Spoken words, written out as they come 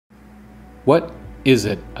What is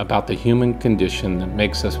it about the human condition that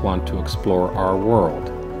makes us want to explore our world?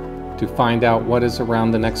 To find out what is around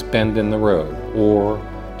the next bend in the road, or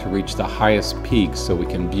to reach the highest peak so we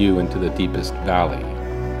can view into the deepest valley?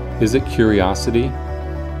 Is it curiosity?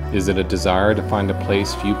 Is it a desire to find a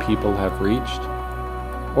place few people have reached?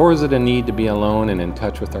 Or is it a need to be alone and in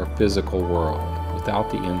touch with our physical world without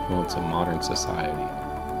the influence of modern society?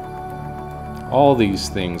 All these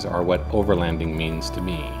things are what overlanding means to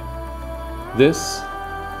me. This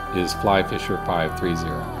is Flyfisher 530.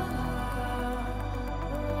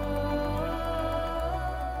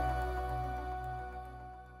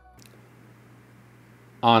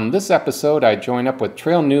 On this episode, I join up with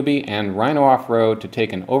TrailNewbie and Rhino Offroad to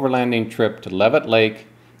take an overlanding trip to Leavitt Lake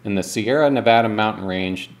in the Sierra Nevada mountain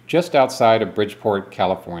range just outside of Bridgeport,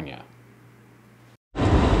 California.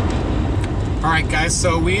 Alright guys,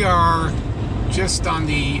 so we are just on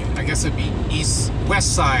the, I guess it'd be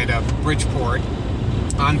west side of Bridgeport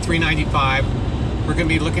on 395. We're going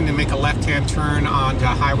to be looking to make a left-hand turn onto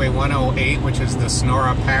Highway 108, which is the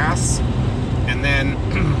Sonora Pass. And then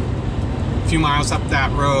a few miles up that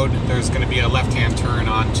road, there's going to be a left-hand turn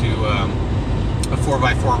onto a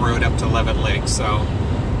 4x4 road up to Leavitt Lake. So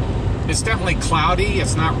it's definitely cloudy.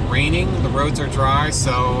 It's not raining. The roads are dry,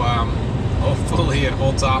 so hopefully it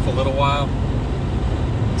holds off a little while.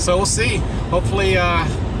 So we'll see. Hopefully,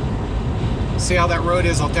 see how that road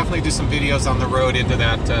is. I'll definitely do some videos on the road into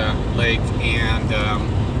that lake and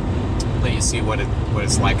let you see what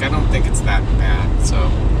it's like. I don't think it's that bad, so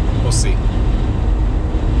we'll see.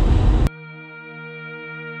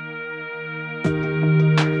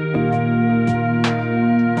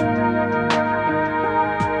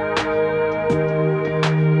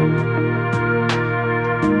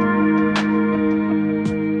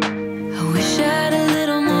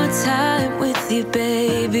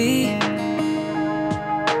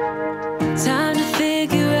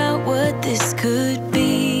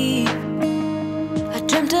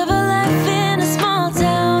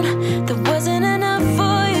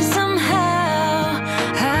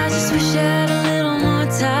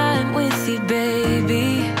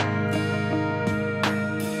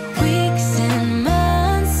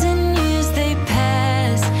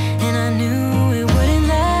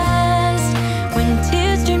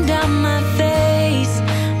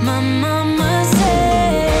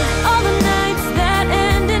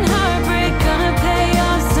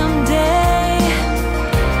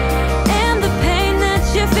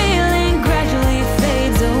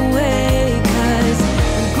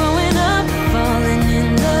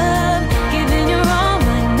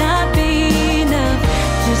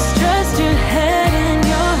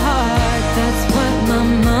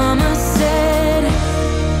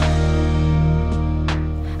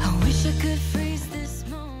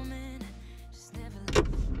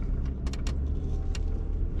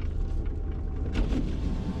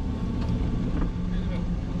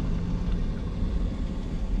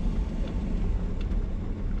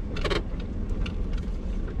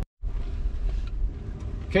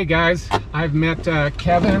 Okay guys, I've met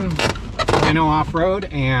Kevin, Rhino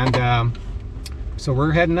Offroad, and so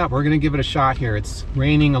we're heading up. We're going to give it a shot here. It's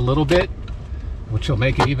raining a little bit, which will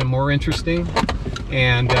make it even more interesting,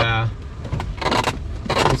 and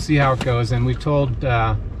we'll see how it goes. And we've told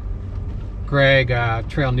Greg,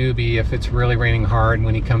 TrailNewbie, if it's really raining hard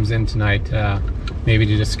when he comes in tonight, maybe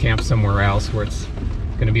to just camp somewhere else where it's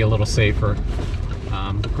going to be a little safer.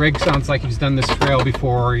 Greg sounds like he's done this trail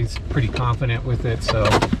before. He's pretty confident with it, so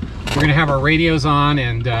we're going to have our radios on,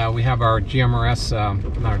 and we have our GMRS,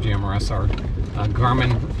 not our GMRS, our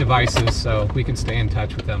Garmin devices, so we can stay in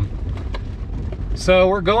touch with them. So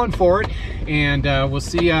we're going for it, and we'll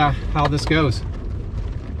see how this goes.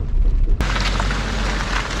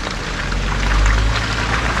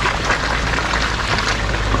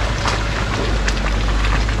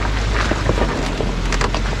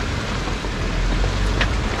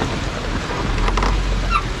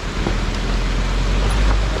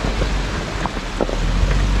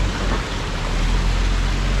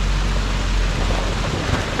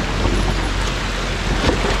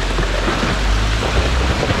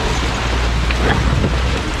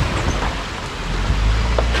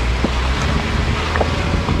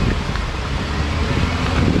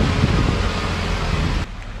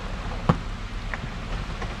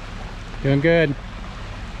 Doing good.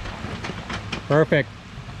 Perfect.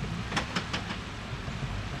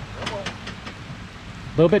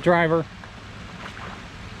 A little bit driver.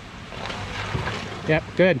 Yep,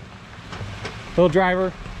 good. Little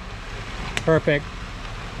driver. Perfect.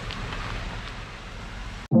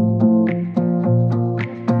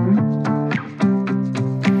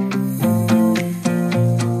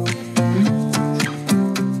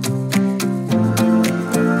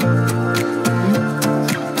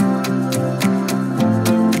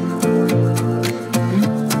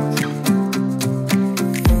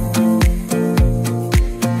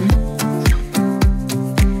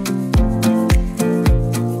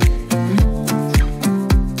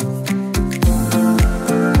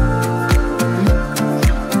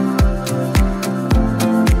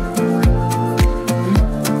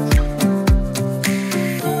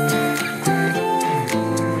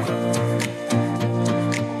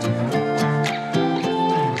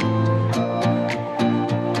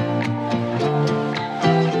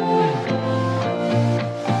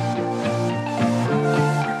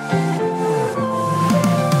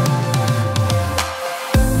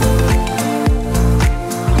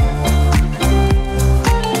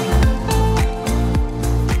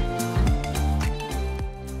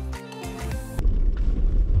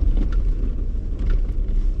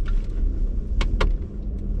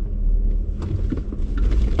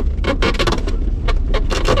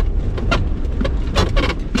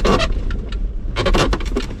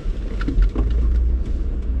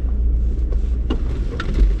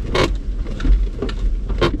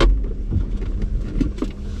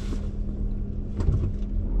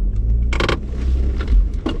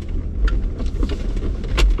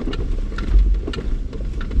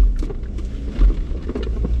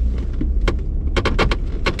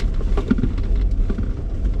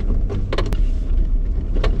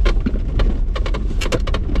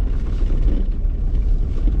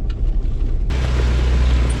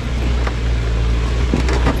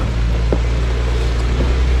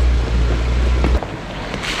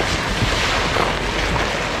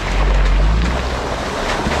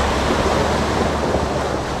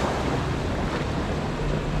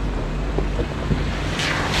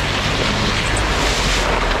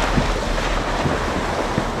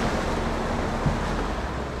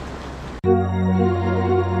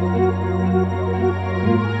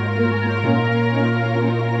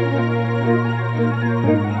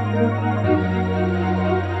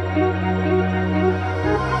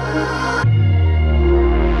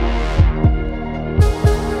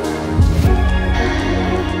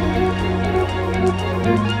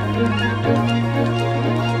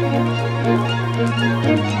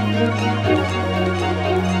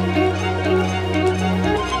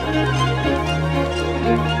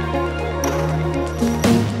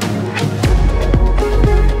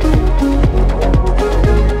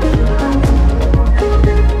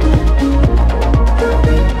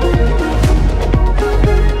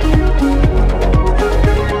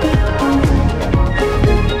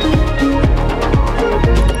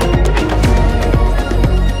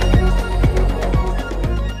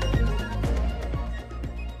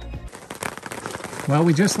 Well,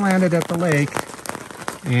 we just landed at the lake,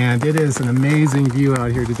 and it is an amazing view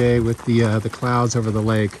out here today with the clouds over the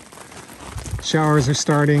lake. Showers are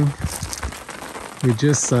starting. We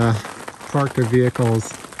just parked our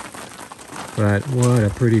vehicles, but what a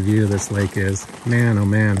pretty view this lake is. Man, oh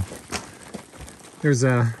man. There's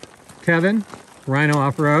Kevin, Rhino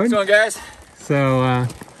Offroad. What's going on, guys? So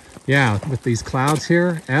yeah, with these clouds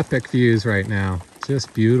here, epic views right now.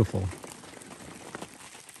 Just beautiful.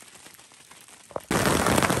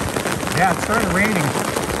 Yeah, it started raining.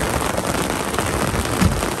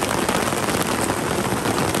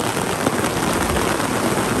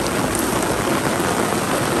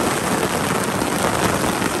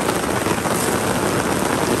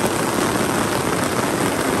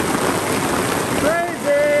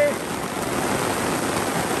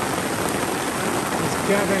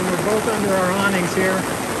 Kevin, we're both under our awnings here.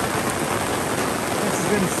 This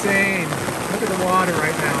is insane. Look at the water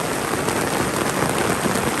right now.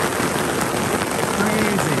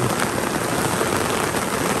 Crazy.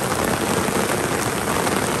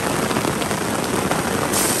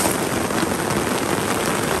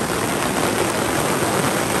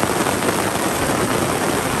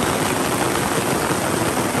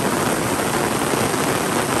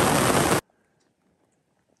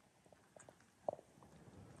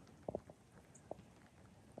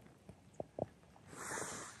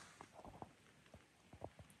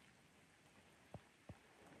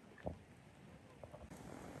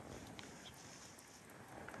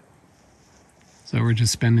 So we're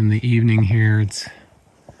just spending the evening here. It's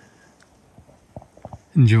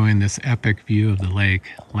enjoying this epic view of the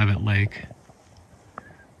lake, Leavitt Lake.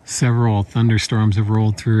 Several thunderstorms have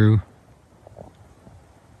rolled through,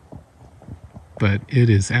 but it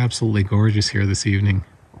is absolutely gorgeous here this evening.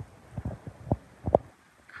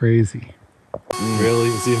 Crazy. Really?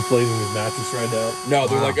 Is he inflating his mattress right now? No,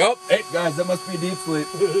 they're like, oh, hey, guys, that must be deep sleep.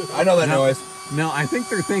 I know that noise. No, I think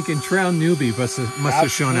they're thinking TrailNewbie must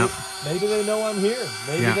have shown up. Maybe they know I'm here.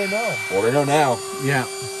 Maybe Yeah. they know. Well, they know now. Yeah,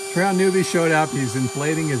 TrailNewbie showed up. He's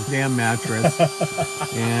inflating his damn mattress.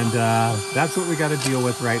 And that's what we got to deal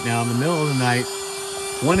with right now in the middle of the night,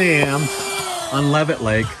 1 a.m. on Leavitt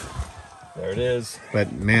Lake. There it is.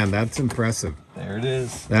 But man, that's impressive. There it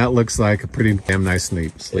is. That looks like a pretty damn nice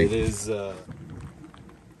sleep. It is.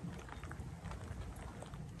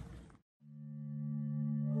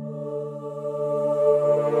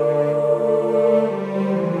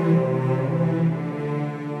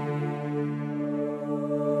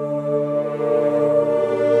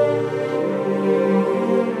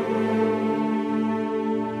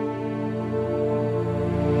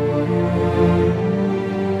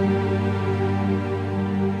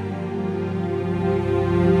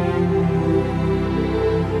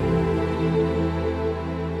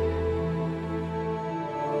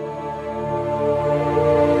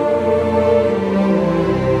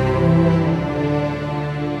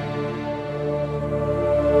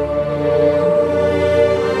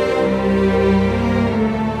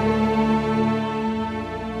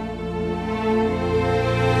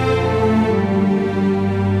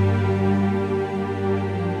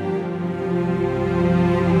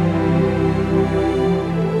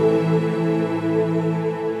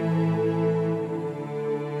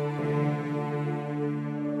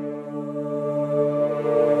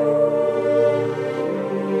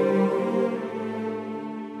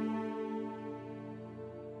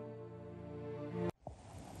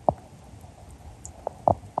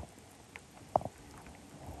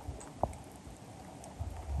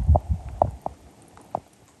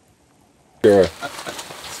 Sure.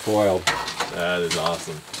 Spoiled. That is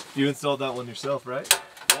awesome. You installed that one yourself, right?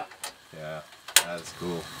 Yeah. Yeah, that is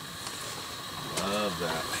cool. Love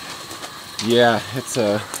that. Yeah, it's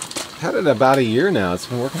had it about a year now. It's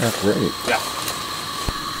been working out great. Yeah.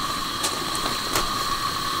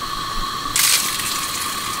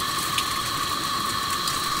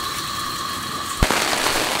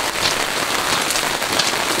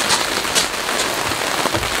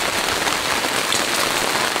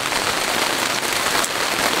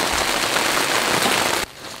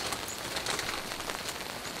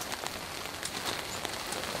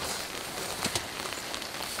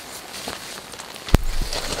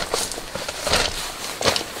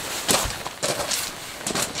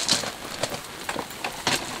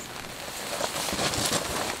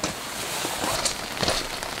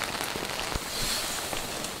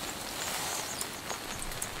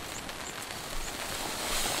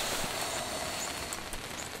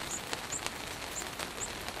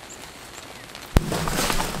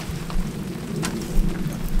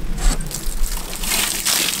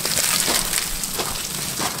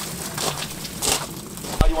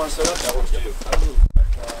 Want to set up? That works too.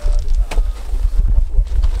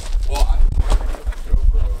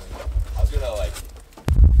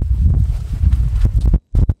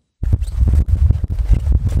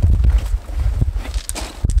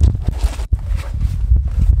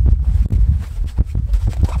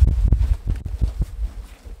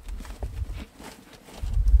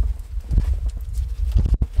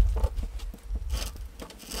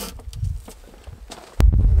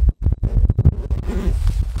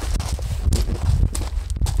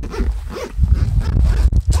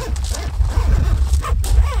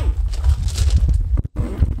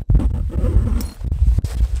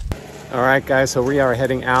 right, guys, so we are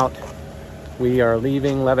heading out. We are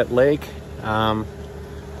leaving Leavitt Lake.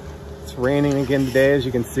 It's raining again today, as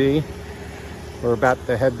you can see. We're about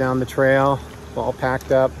to head down the trail, all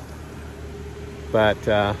packed up. But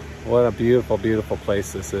what a beautiful, beautiful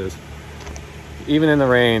place this is. Even in the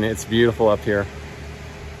rain, it's beautiful up here.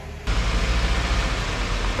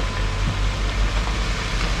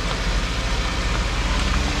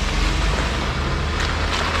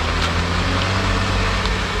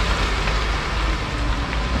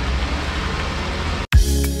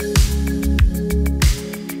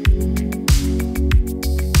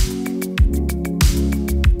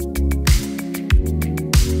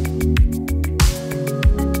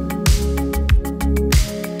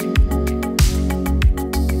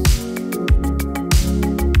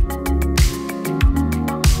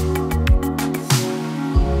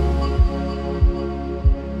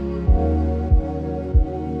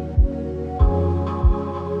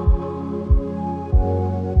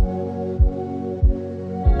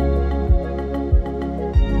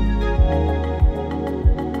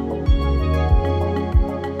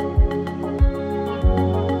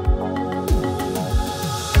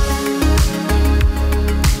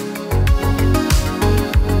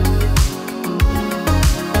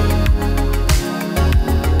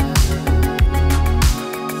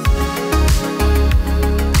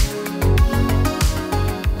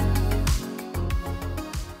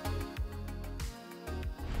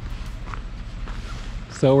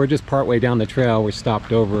 So we're just partway down the trail. We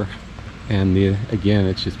stopped over, and again,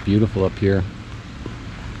 it's just beautiful up here.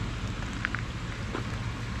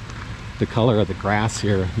 The color of the grass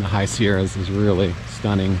here in the high Sierras is really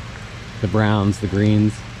stunning. The browns, the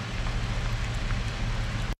greens.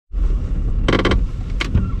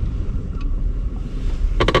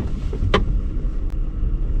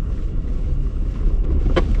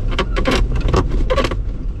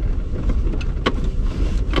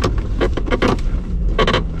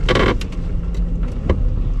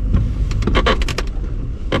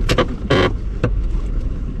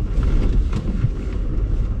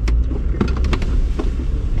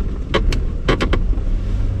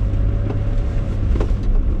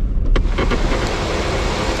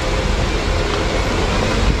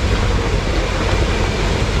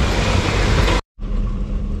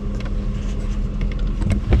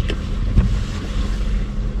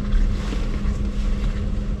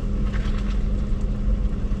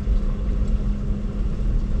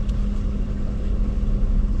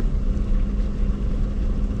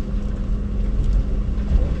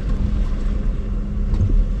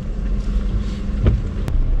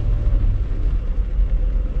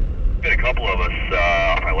 Been a couple of us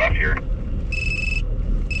on my left here.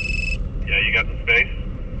 Yeah, you got some space?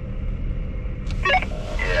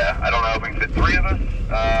 Yeah, I don't know if we can fit 3 of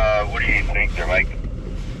us. What do you think there, Mike?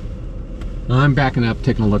 I'm backing up,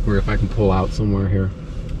 taking a look where if I can pull out somewhere here.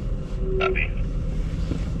 Copy.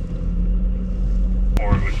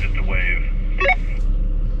 Or it was just a wave.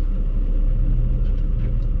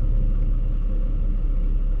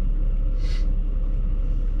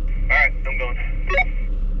 Alright, I'm going.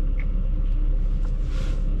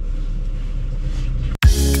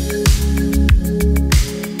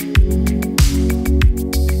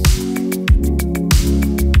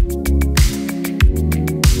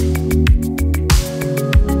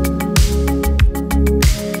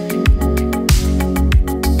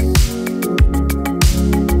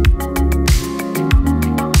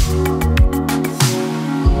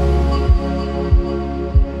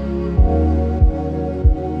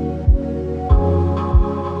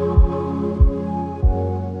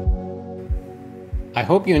 I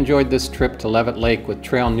hope you enjoyed this trip to Leavitt Lake with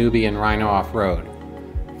TrailNewbie and Rhino Offroad.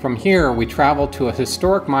 From here, we traveled to a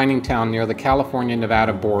historic mining town near the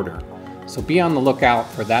California-Nevada border, so be on the lookout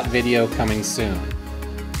for that video coming soon.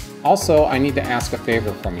 Also, I need to ask a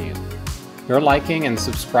favor from you. Your liking and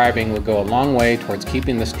subscribing would go a long way towards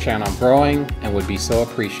keeping this channel growing and would be so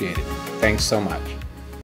appreciated. Thanks so much.